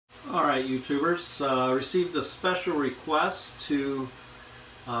Alright, YouTubers, received a special request to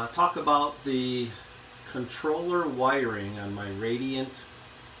talk about the controller wiring on my Radiant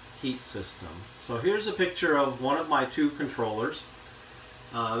heat system. So here's a picture of one of my two controllers.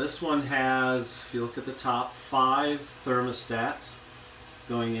 This one has, if you look at the top, 5 thermostats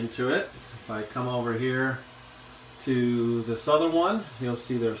going into it. If I come over here to this other one, you'll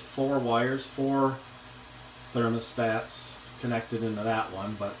see there's 4 wires, 4 thermostats connected into that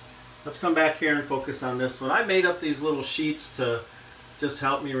one. But let's come back here and focus on this one. I made up these little sheets to just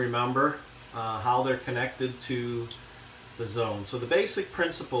help me remember how they're connected to the zone. So the basic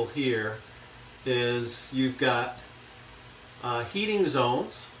principle here is you've got heating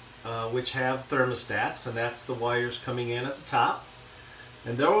zones which have thermostats, and that's the wires coming in at the top.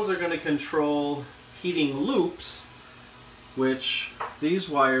 And those are going to control heating loops, which these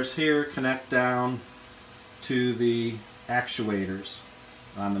wires here connect down to the actuators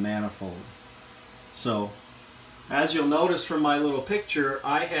on the manifold. So as you'll notice from my little picture,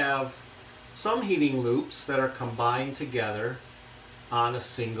 I have some heating loops that are combined together on a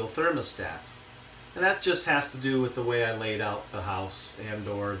single thermostat. And that just has to do with the way I laid out the house and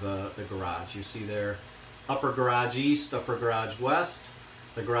or the garage. You see there, upper garage east, upper garage west.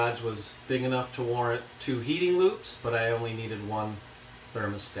 The garage was big enough to warrant 2 heating loops, but I only needed 1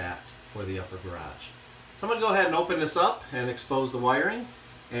 thermostat for the upper garage. So I'm going to go ahead and open this up and expose the wiring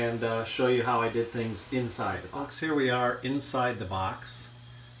and show you how I did things inside the box. Folks, here we are inside the box.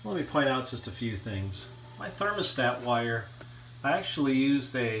 Let me point out just a few things. My thermostat wire, I actually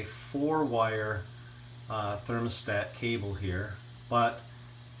used a 4-wire thermostat cable here, but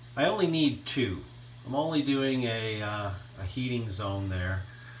I only need 2. I'm only doing a heating zone there,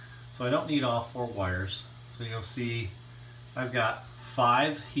 so I don't need all 4 wires. So you'll see I've got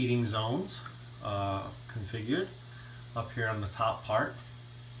 5 heating zones configured up here on the top part.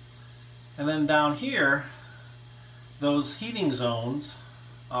 And then down here, those heating zones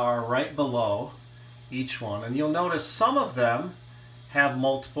are right below each one. And you'll notice some of them have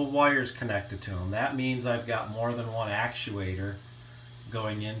multiple wires connected to them. That means I've got more than one actuator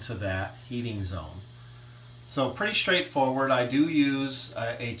going into that heating zone. So pretty straightforward. I do use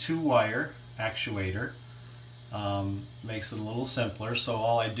a 2-wire actuator. Makes it a little simpler. So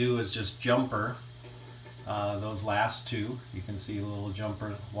all I do is just jumper those last 2. You can see a little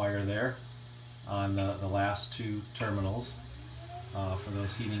jumper wire there on the last 2 terminals for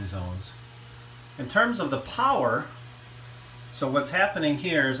those heating zones. In terms of the power, so what's happening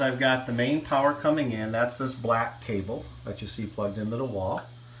here is I've got the main power coming in. That's this black cable that you see plugged into the wall.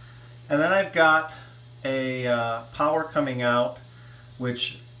 And then I've got a power coming out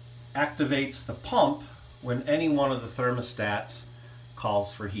which activates the pump when any one of the thermostats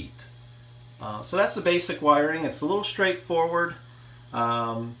calls for heat. So that's the basic wiring. It's a little straightforward.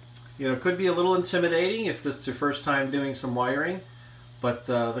 You know, it could be a little intimidating if this is your first time doing some wiring, but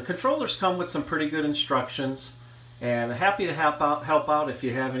the controllers come with some pretty good instructions, and happy to help out if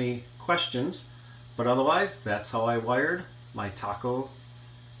you have any questions. But otherwise, that's how I wired my Taco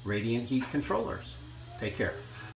Radiant Heat controllers. Take care.